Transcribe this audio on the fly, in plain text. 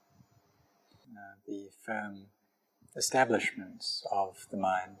the firm establishments of the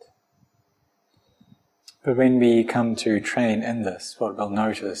mind. But when we come to train in this, what we'll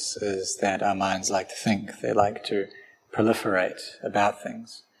notice is that our minds like to think, they like to proliferate about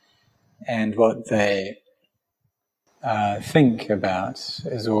things. And what they think about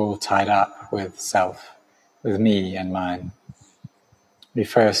is all tied up with self, with me and mine. We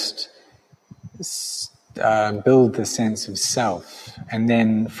first build the sense of self, and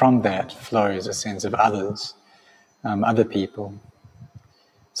then from that flows a sense of others, other people.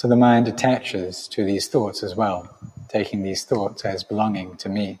 So the mind attaches to these thoughts as well, taking these thoughts as belonging to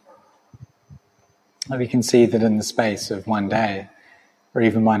me. And we can see that in the space of one day, or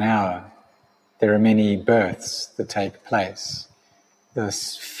even 1 hour, there are many births that take place.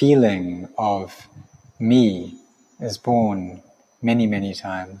 This feeling of me is born many, many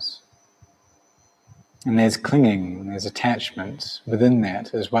times. And there's clinging, there's attachment within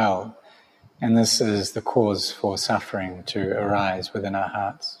that as well. And this is the cause for suffering to arise within our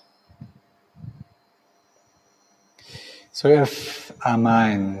hearts. So if our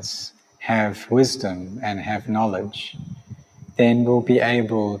minds have wisdom and have knowledge, then we'll be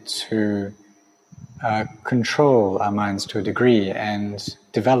able to control our minds to a degree and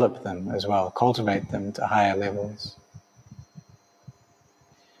develop them as well, cultivate them to higher levels.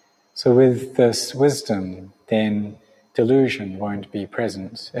 So with this wisdom, then delusion won't be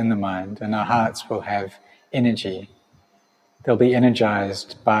present in the mind, and our hearts will have energy. They'll be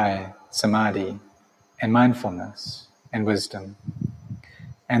energized by samadhi and mindfulness and wisdom.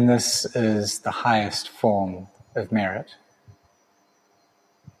 And this is the highest form of merit.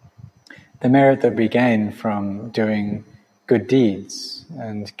 The merit that we gain from doing good deeds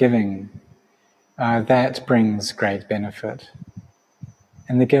and giving, that brings great benefit.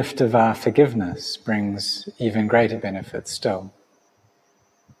 And the gift of our forgiveness brings even greater benefit still.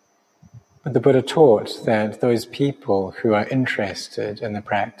 But the Buddha taught that those people who are interested in the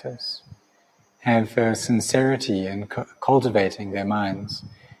practice have a sincerity in cultivating their minds,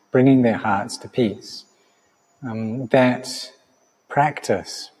 bringing their hearts to peace. That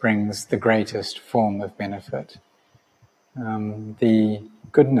practice brings the greatest form of benefit. The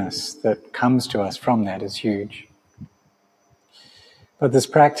goodness that comes to us from that is huge. But this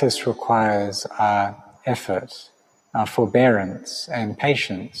practice requires our effort, our forbearance and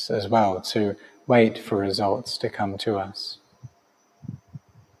patience as well to wait for results to come to us.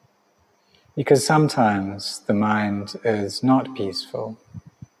 Because sometimes the mind is not peaceful.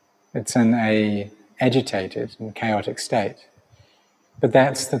 It's in an agitated and chaotic state. But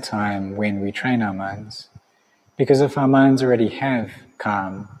that's the time when we train our minds. Because if our minds already have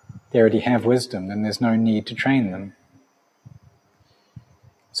calm, they already have wisdom, then there's no need to train them.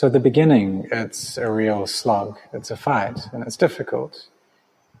 So at the beginning, it's a real slog, it's a fight, and it's difficult.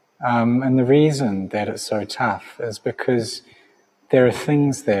 And the reason that it's so tough is because there are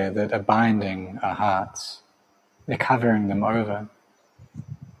things there that are binding our hearts. They're covering them over.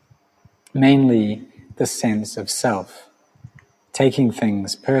 Mainly the sense of self, taking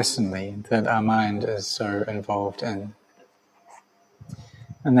things personally that our mind is so involved in.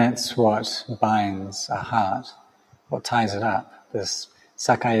 And that's what binds our heart, what ties it up, this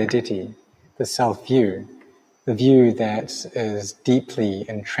Sakkaya Ditthi, the self-view, the view that is deeply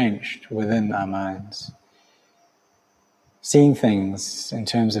entrenched within our minds. Seeing things in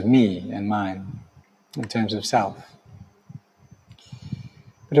terms of me and mine, in terms of self.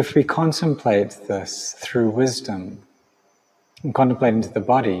 But if we contemplate this through wisdom, and contemplate into the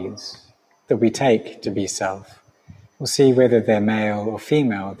bodies that we take to be self, we'll see whether they're male or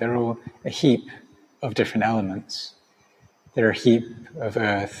female, they're all a heap of different elements. They're a heap of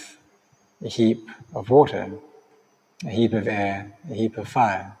earth, a heap of water, a heap of air, a heap of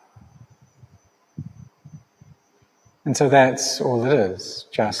fire. And so that's all it is,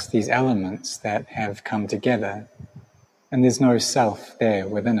 just these elements that have come together. And there's no self there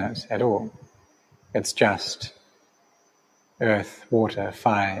within it at all. It's just earth, water,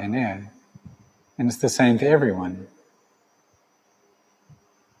 fire, and air. And it's the same for everyone.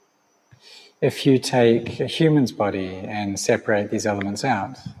 If you take a human's body and separate these elements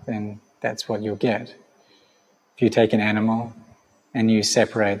out, then that's what you'll get. If you take an animal and you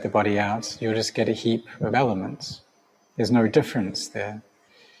separate the body out, you'll just get a heap of elements. There's no difference there.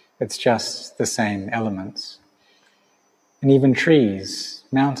 It's just the same elements. And even trees,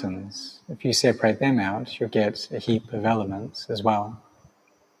 mountains, if you separate them out, you'll get a heap of elements as well.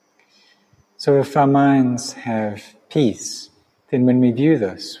 So if our minds have peace, then when we view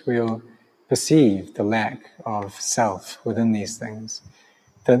this, we'll perceive the lack of self within these things,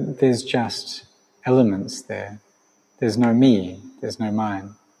 that there's just elements there. There's no me, there's no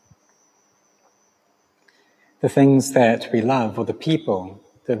mine. The things that we love, or the people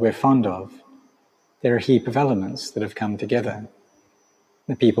that we're fond of, they're a heap of elements that have come together.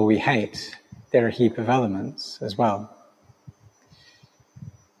 The people we hate, they're a heap of elements as well.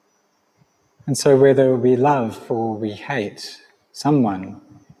 And so whether we love or we hate someone,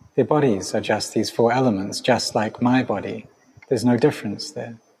 their bodies are just these four elements, just like my body. There's no difference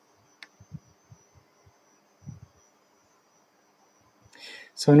there.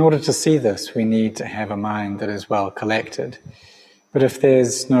 So in order to see this, we need to have a mind that is well collected. But if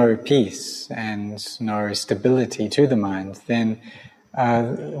there's no peace and no stability to the mind, then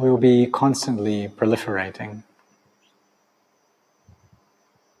we'll be constantly proliferating.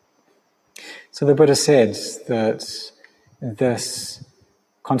 So the Buddha said that this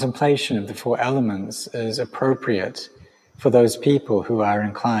contemplation of the four elements is appropriate for those people who are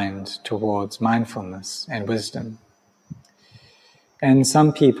inclined towards mindfulness and wisdom. And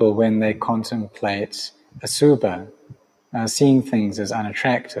some people, when they contemplate asubha, seeing things as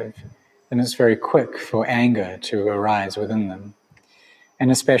unattractive, then it's very quick for anger to arise within them. And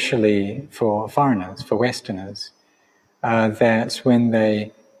especially for foreigners, for Westerners, that when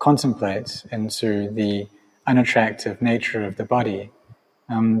they contemplate into the unattractive nature of the body,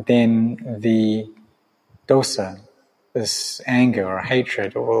 then the dosa, this anger or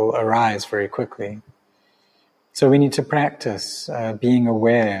hatred, will arise very quickly. So we need to practice being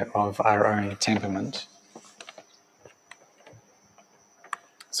aware of our own temperament.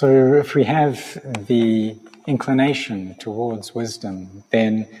 So if we have the inclination towards wisdom,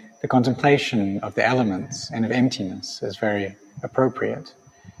 then the contemplation of the elements and of emptiness is very appropriate.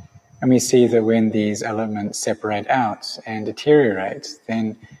 And we see that when these elements separate out and deteriorate,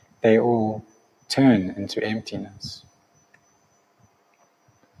 then they all turn into emptiness.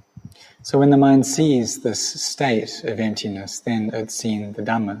 So when the mind sees this state of emptiness, then it's seen the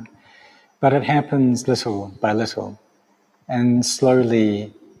Dhamma. But it happens little by little, and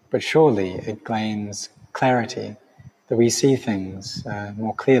slowly but surely it gains clarity, that we see things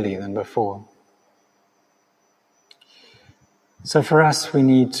more clearly than before. So for us, we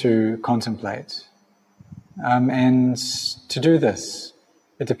need to contemplate. And to do this,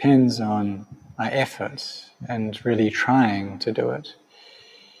 it depends on our effort and really trying to do it.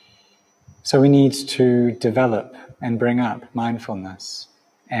 So we need to develop and bring up mindfulness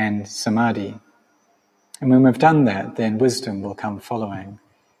and samadhi. And when we've done that, then wisdom will come following,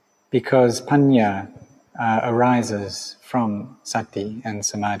 because panya arises from sati and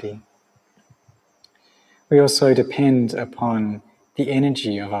samadhi. We also depend upon the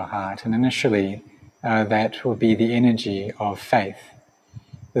energy of our heart, and initially that will be the energy of faith.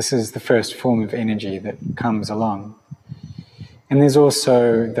 This is the first form of energy that comes along. And there's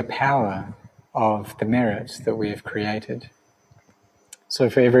also the power of the merit that we have created. So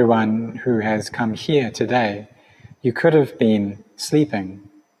for everyone who has come here today, you could have been sleeping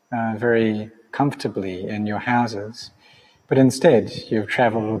very comfortably in your houses, but instead you've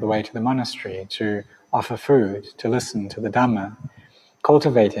traveled all the way to the monastery to offer food, to listen to the Dhamma,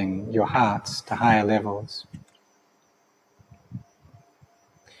 cultivating your hearts to higher levels.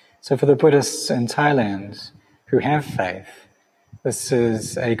 So for the Buddhists in Thailand who have faith, this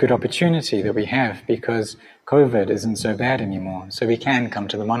is a good opportunity that we have, because COVID isn't so bad anymore, so we can come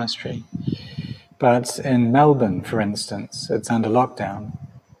to the monastery. But in Melbourne, for instance, it's under lockdown,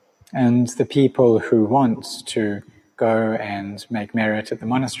 and the people who want to go and make merit at the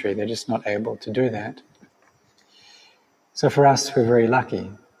monastery, they're just not able to do that. So for us, we're very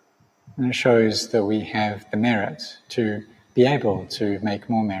lucky, and it shows that we have the merit to be able to make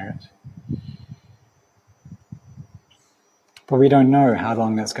more merit. But we don't know how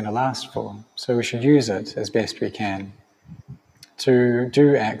long that's going to last for, so we should use it as best we can to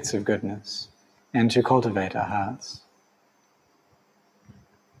do acts of goodness and to cultivate our hearts.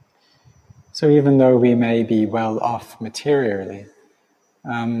 So even though we may be well off materially,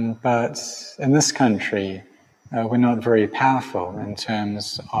 but in this country we're not very powerful in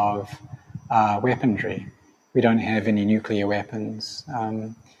terms of weaponry. We don't have any nuclear weapons.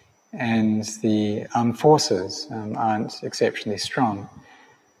 And the armed forces aren't exceptionally strong.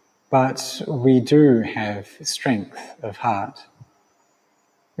 But we do have strength of heart.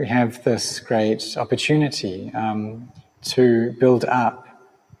 We have this great opportunity to build up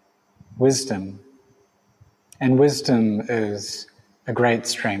wisdom. And wisdom is a great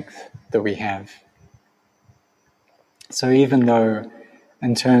strength that we have. So even though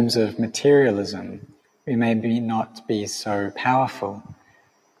in terms of materialism we may not be so powerful,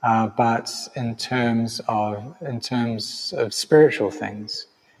 but in terms of spiritual things,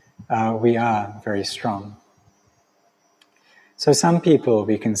 we are very strong. So some people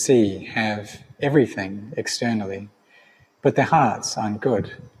we can see have everything externally, but their hearts aren't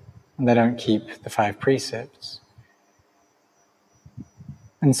good, and they don't keep the 5 precepts.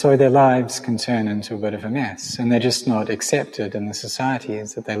 And so their lives can turn into a bit of a mess, and they're just not accepted in the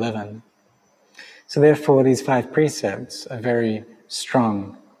societies that they live in. So therefore, these 5 precepts are very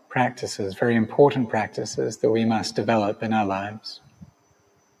strong practices, very important practices that we must develop in our lives.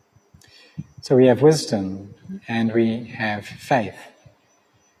 So we have wisdom and we have faith.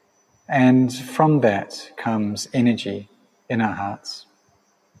 And from that comes energy in our hearts.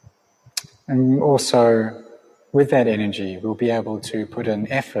 And also, with that energy, we'll be able to put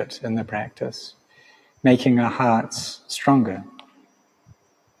in effort in the practice, making our hearts stronger.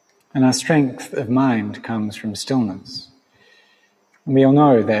 And our strength of mind comes from stillness. And we all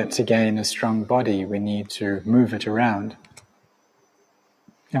know that to gain a strong body, we need to move it around.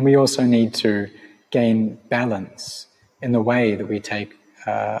 And we also need to gain balance in the way that we take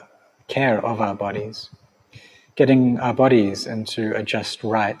care of our bodies, getting our bodies into a just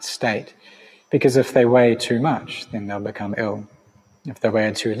right state. Because if they weigh too much, then they'll become ill. If they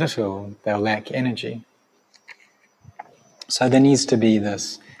weigh too little, they'll lack energy. So there needs to be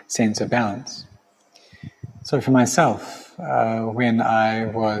this sense of balance. So for myself, when I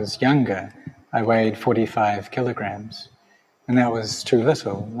was younger, I weighed 45 kilograms, and that was too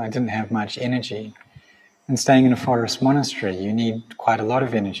little. I didn't have much energy. And staying in a forest monastery, you need quite a lot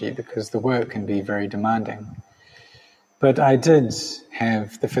of energy because the work can be very demanding. But I did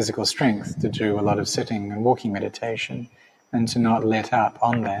have the physical strength to do a lot of sitting and walking meditation and to not let up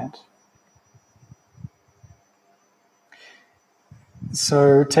on that.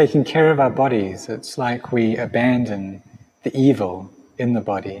 So taking care of our bodies, it's like we abandon the evil in the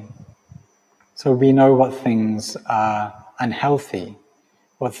body. So we know what things are unhealthy,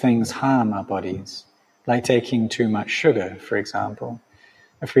 what things harm our bodies, like taking too much sugar, for example.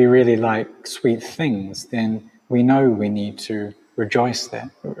 If we really like sweet things, then we know we need to reduce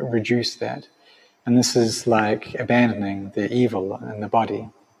that. And this is like abandoning the evil in the body.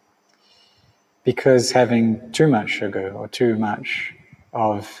 Because having too much sugar or too much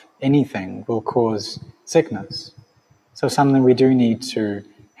of anything will cause sickness. So something we do need to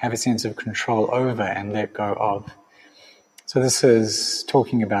have a sense of control over and let go of. So this is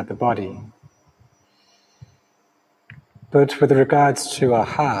talking about the body. But with regards to our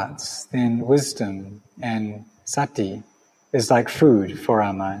hearts, then wisdom and sati is like food for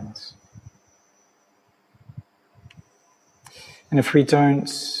our minds. And if we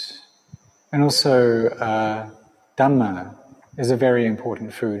don't, and also Dhamma is a very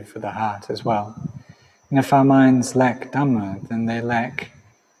important food for the heart as well. And if our minds lack Dhamma, then they lack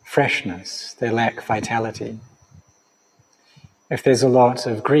freshness, they lack vitality. If there's a lot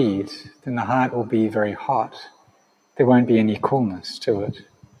of greed, then the heart will be very hot. There won't be any coolness to it.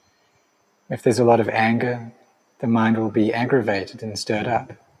 If there's a lot of anger, the mind will be aggravated and stirred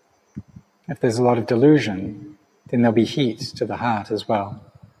up. If there's a lot of delusion, then there'll be heat to the heart as well.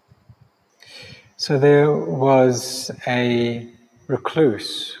 So there was a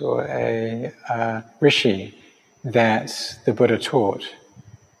recluse or a rishi that the Buddha taught,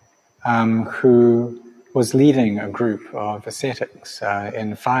 who was leading a group of ascetics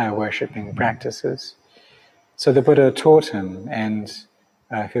in fire-worshipping practices. So the Buddha taught him and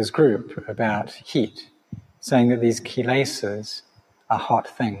his group about heat, saying that these kilesas are hot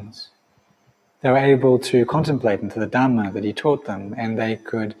things. They were able to contemplate into the Dhamma that he taught them, and they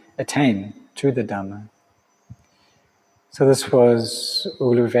could attain to the Dhamma. So this was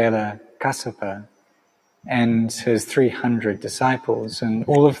Uluvela Kassapa and his 300 disciples, and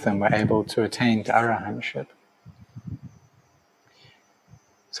all of them were able to attain to arahantship.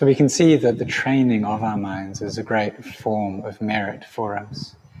 So we can see that the training of our minds is a great form of merit for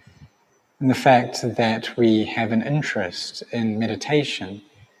us. And the fact that we have an interest in meditation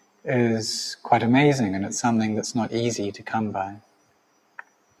is quite amazing, and it's something that's not easy to come by.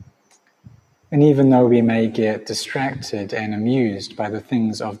 And even though we may get distracted and amused by the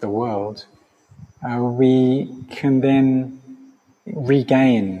things of the world, we can then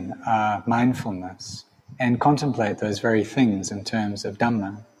regain our mindfulness and contemplate those very things in terms of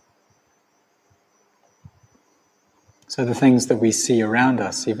Dhamma. So the things that we see around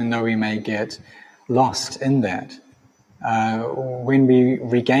us, even though we may get lost in that, when we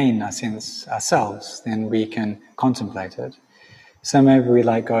regain our sense ourselves, then we can contemplate it. So maybe we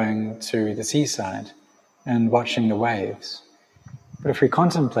like going to the seaside and watching the waves. But if we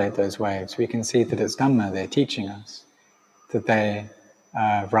contemplate those waves, we can see that it's Dhamma they're teaching us, that they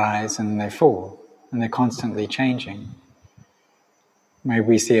rise and they fall, and they're constantly changing. Maybe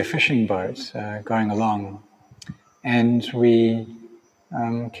we see a fishing boat going along, and we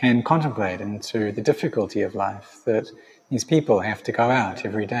can contemplate into the difficulty of life, that these people have to go out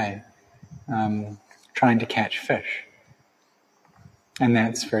every day trying to catch fish. And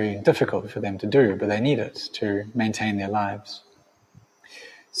that's very difficult for them to do, but they need it to maintain their lives.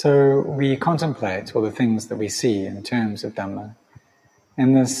 So we contemplate all the things that we see in terms of Dhamma.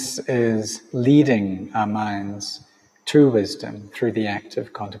 And this is leading our minds to wisdom through the act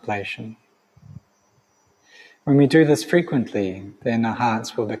of contemplation. When we do this frequently, then our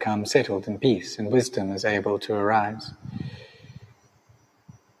hearts will become settled in peace and wisdom is able to arise.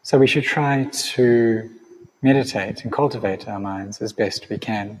 So we should try to meditate and cultivate our minds as best we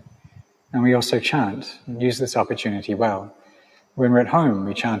can. And we also chant and use this opportunity well. When we're at home,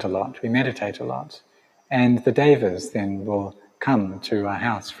 we chant a lot, we meditate a lot. And the devas then will come to our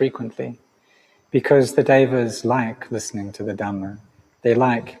house frequently, because the devas like listening to the Dhamma. They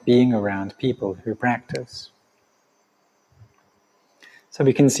like being around people who practice. So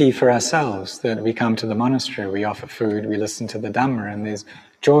we can see for ourselves that we come to the monastery, we offer food, we listen to the Dhamma, and there's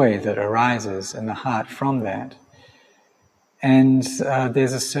joy that arises in the heart from that. And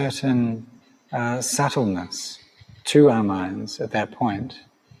there's a certain subtleness to our minds at that point.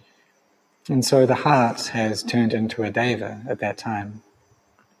 And so the heart has turned into a deva at that time.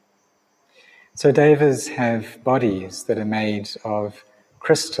 So devas have bodies that are made of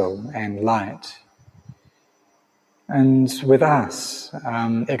crystal and light. And with us,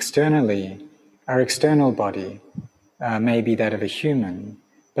 externally, our external body may be that of a human,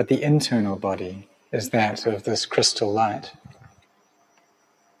 but the internal body is that of this crystal light.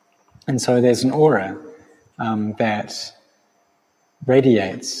 And so there's an aura that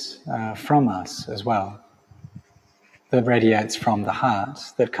radiates from us as well, that radiates from the heart,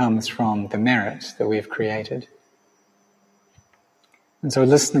 that comes from the merit that we've created. And so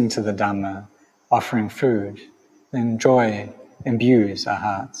listening to the Dhamma, offering food, then joy imbues our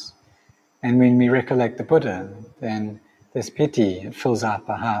hearts. And when we recollect the Buddha, then this piti, it fills up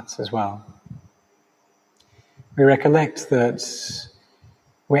our hearts as well. We recollect that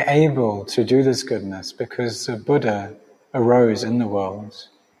we're able to do this goodness because the Buddha arose in the world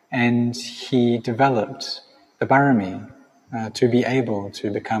and he developed the Bharami to be able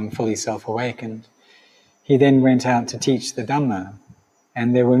to become fully self-awakened. He then went out to teach the Dhamma,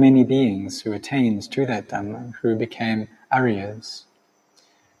 and there were many beings who attained to that Dhamma, who became Aryas.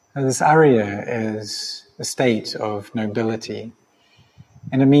 Now, this Arya is a state of nobility,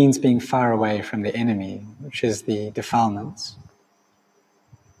 and it means being far away from the enemy, which is the defilements.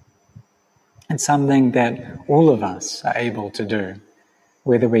 It's something that all of us are able to do,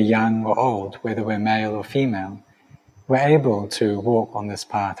 whether we're young or old, whether we're male or female. We're able to walk on this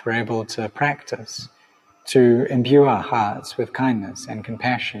path, we're able to practice, to imbue our hearts with kindness and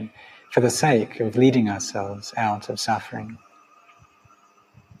compassion for the sake of leading ourselves out of suffering.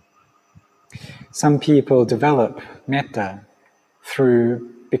 Some people develop metta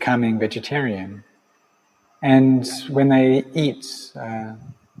through becoming vegetarian, and when they eat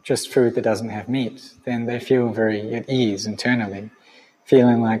just food that doesn't have meat, then they feel very at ease internally,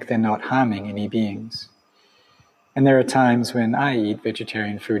 feeling like they're not harming any beings. And there are times when I eat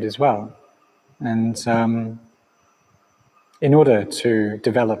vegetarian food as well. And in order to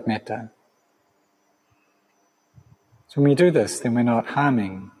develop metta. So when we do this, then we're not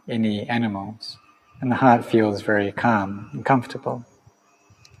harming any animals, and the heart feels very calm and comfortable.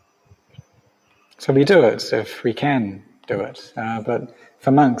 So we do it if we can do it, but for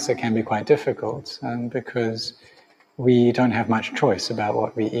monks it can be quite difficult because we don't have much choice about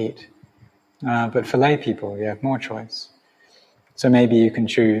what we eat. But for lay people, you have more choice. So maybe you can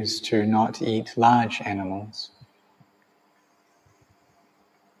choose to not eat large animals.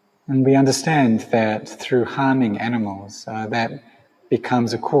 And we understand that through harming animals, that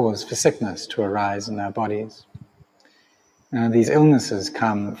becomes a cause for sickness to arise in our bodies. These illnesses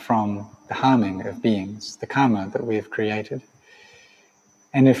come from the harming of beings, the karma that we have created.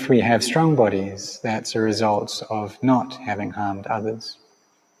 And if we have strong bodies, that's a result of not having harmed others.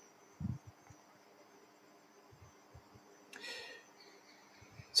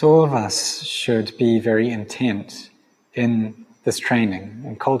 So all of us should be very intent in this training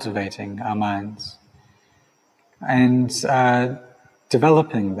and cultivating our minds and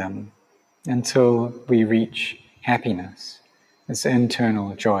developing them until we reach happiness, this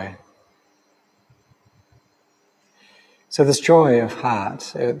internal joy. So this joy of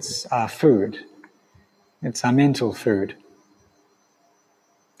heart, it's our food, it's our mental food.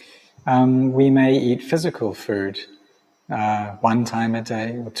 We may eat physical food 1 time a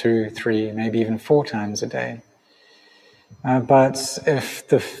day, or 2, 3, maybe even 4 times a day. But if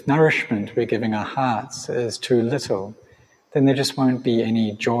the nourishment we're giving our hearts is too little, then there just won't be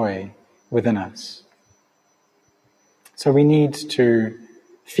any joy within us. So we need to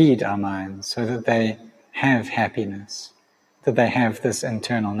feed our minds so that they have happiness, that they have this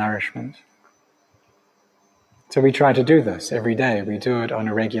internal nourishment. So we try to do this every day. We do it on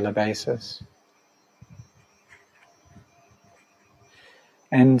a regular basis.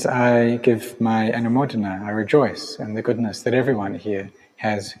 And I give my anumodana, I rejoice in the goodness that everyone here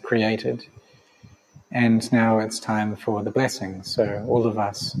has created. And now it's time for the blessing. So all of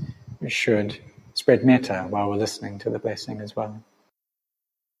us should spread metta while we're listening to the blessing as well.